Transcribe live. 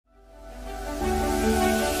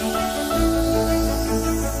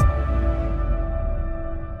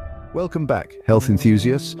Welcome back, health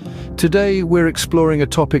enthusiasts. Today we're exploring a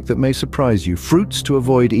topic that may surprise you, fruits to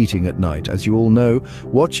avoid eating at night. As you all know,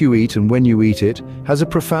 what you eat and when you eat it has a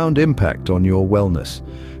profound impact on your wellness.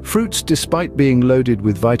 Fruits, despite being loaded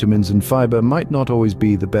with vitamins and fiber, might not always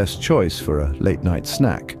be the best choice for a late-night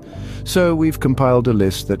snack. So we've compiled a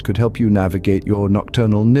list that could help you navigate your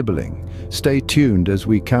nocturnal nibbling. Stay tuned as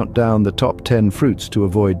we count down the top 10 fruits to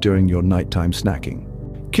avoid during your nighttime snacking.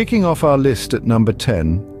 Kicking off our list at number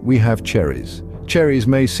 10, we have cherries. Cherries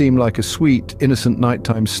may seem like a sweet, innocent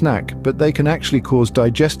nighttime snack, but they can actually cause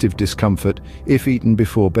digestive discomfort if eaten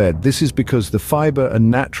before bed. This is because the fiber and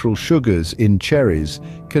natural sugars in cherries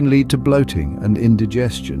can lead to bloating and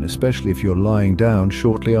indigestion, especially if you're lying down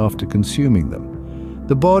shortly after consuming them.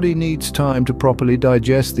 The body needs time to properly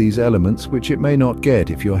digest these elements, which it may not get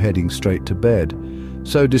if you're heading straight to bed.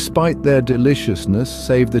 So despite their deliciousness,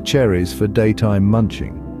 save the cherries for daytime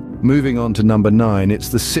munching. Moving on to number 9, it's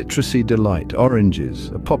the citrusy delight, oranges.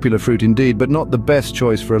 A popular fruit indeed, but not the best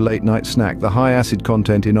choice for a late-night snack. The high acid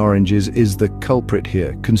content in oranges is the culprit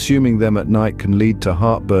here. Consuming them at night can lead to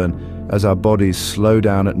heartburn, as our bodies slow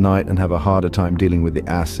down at night and have a harder time dealing with the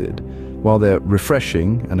acid. While they're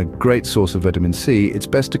refreshing and a great source of vitamin C, it's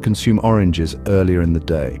best to consume oranges earlier in the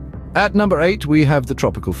day. At number 8, we have the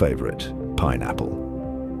tropical favorite, pineapple.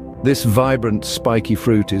 This vibrant, spiky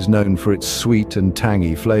fruit is known for its sweet and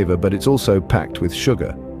tangy flavor, but it's also packed with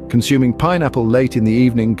sugar. Consuming pineapple late in the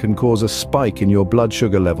evening can cause a spike in your blood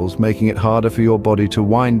sugar levels, making it harder for your body to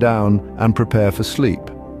wind down and prepare for sleep.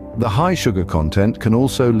 The high sugar content can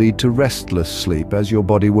also lead to restless sleep as your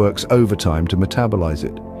body works overtime to metabolize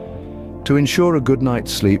it. To ensure a good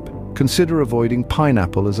night's sleep, consider avoiding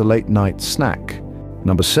pineapple as a late-night snack.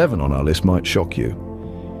 Number 7 on our list might shock you.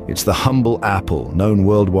 It's the humble apple. Known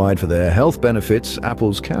worldwide for their health benefits,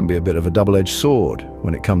 apples can be a bit of a double-edged sword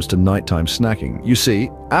when it comes to nighttime snacking. You see,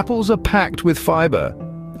 apples are packed with fiber,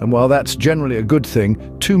 and while that's generally a good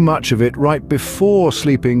thing, too much of it right before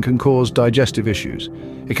sleeping can cause digestive issues.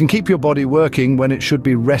 It can keep your body working when it should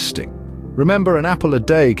be resting. Remember, an apple a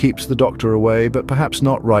day keeps the doctor away, but perhaps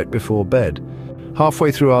not right before bed.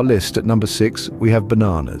 Halfway through our list at number 6, we have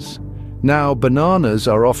bananas. Now, bananas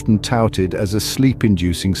are often touted as a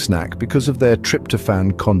sleep-inducing snack because of their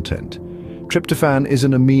tryptophan content. Tryptophan is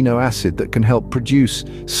an amino acid that can help produce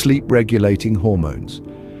sleep-regulating hormones.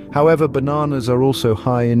 However, bananas are also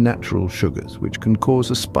high in natural sugars, which can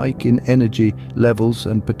cause a spike in energy levels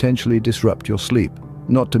and potentially disrupt your sleep.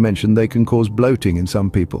 Not to mention they can cause bloating in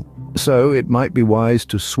some people. So it might be wise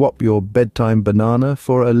to swap your bedtime banana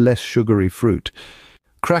for a less sugary fruit.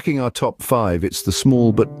 Cracking our top 5, it's the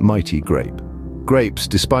small but mighty grape. Grapes,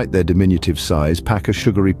 despite their diminutive size, pack a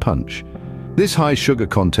sugary punch. This high sugar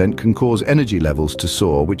content can cause energy levels to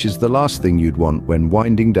soar, which is the last thing you'd want when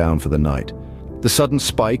winding down for the night. The sudden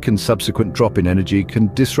spike and subsequent drop in energy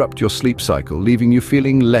can disrupt your sleep cycle, leaving you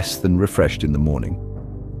feeling less than refreshed in the morning.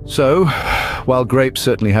 So, while grapes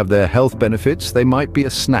certainly have their health benefits, they might be a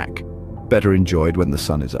snack, better enjoyed when the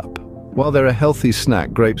sun is up. While they're a healthy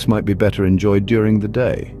snack, grapes might be better enjoyed during the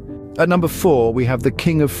day. At number 4, we have the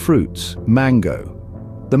king of fruits,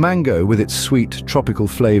 mango. The mango, with its sweet, tropical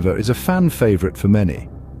flavor, is a fan favorite for many.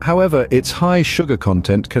 However, its high sugar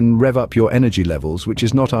content can rev up your energy levels, which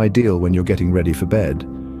is not ideal when you're getting ready for bed.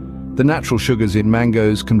 The natural sugars in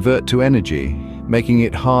mangoes convert to energy, making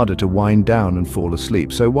it harder to wind down and fall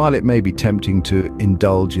asleep. So while it may be tempting to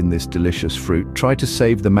indulge in this delicious fruit, try to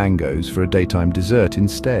save the mangoes for a daytime dessert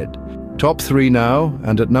instead. Top 3 now,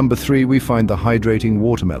 and at number 3 we find the hydrating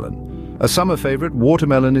watermelon. A summer favorite,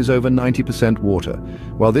 watermelon is over 90% water.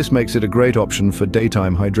 While this makes it a great option for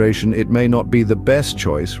daytime hydration, it may not be the best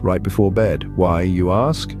choice right before bed. Why, you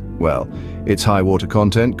ask? Well, its high water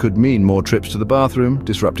content could mean more trips to the bathroom,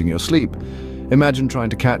 disrupting your sleep. Imagine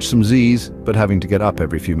trying to catch some Z's, but having to get up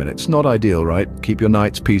every few minutes. Not ideal, right? Keep your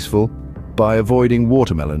nights peaceful by avoiding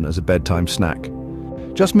watermelon as a bedtime snack.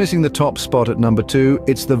 Just missing the top spot at number 2,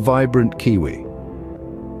 it's the vibrant kiwi.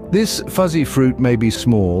 This fuzzy fruit may be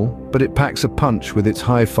small, but it packs a punch with its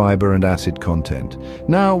high fiber and acid content.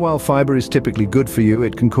 Now, while fiber is typically good for you,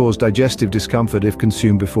 it can cause digestive discomfort if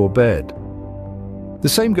consumed before bed. The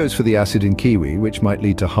same goes for the acid in kiwi, which might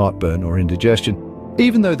lead to heartburn or indigestion.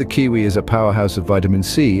 Even though the kiwi is a powerhouse of vitamin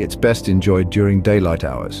C, it's best enjoyed during daylight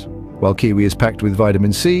hours. While kiwi is packed with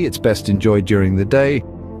vitamin C, it's best enjoyed during the day.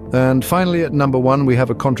 And finally, at number 1, we have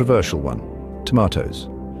a controversial one, tomatoes.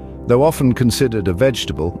 Though often considered a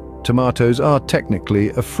vegetable, tomatoes are technically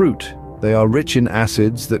a fruit. They are rich in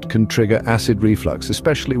acids that can trigger acid reflux,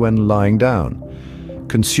 especially when lying down.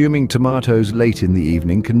 Consuming tomatoes late in the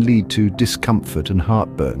evening can lead to discomfort and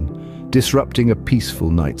heartburn, disrupting a peaceful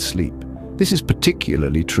night's sleep. This is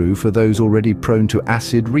particularly true for those already prone to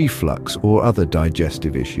acid reflux or other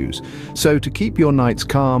digestive issues. So to keep your nights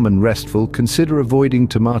calm and restful, consider avoiding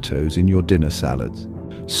tomatoes in your dinner salads.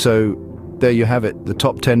 So there you have it, the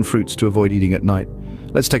top 10 fruits to avoid eating at night.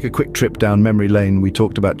 Let's take a quick trip down memory lane. We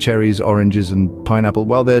talked about cherries, oranges, and pineapple.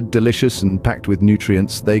 While they're delicious and packed with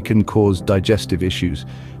nutrients, they can cause digestive issues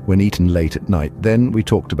when eaten late at night. Then we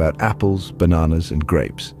talked about apples, bananas, and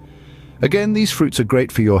grapes. Again, these fruits are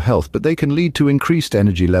great for your health, but they can lead to increased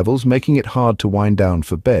energy levels, making it hard to wind down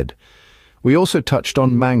for bed. We also touched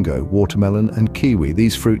on mango, watermelon, and kiwi.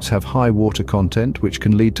 These fruits have high water content, which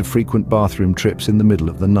can lead to frequent bathroom trips in the middle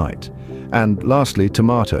of the night. And lastly,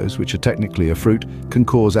 tomatoes, which are technically a fruit, can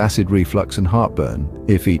cause acid reflux and heartburn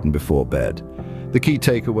if eaten before bed. The key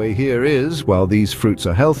takeaway here is, while these fruits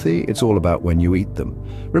are healthy, it's all about when you eat them.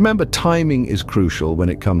 Remember, timing is crucial when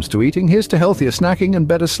it comes to eating. Here's to healthier snacking and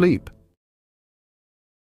better sleep.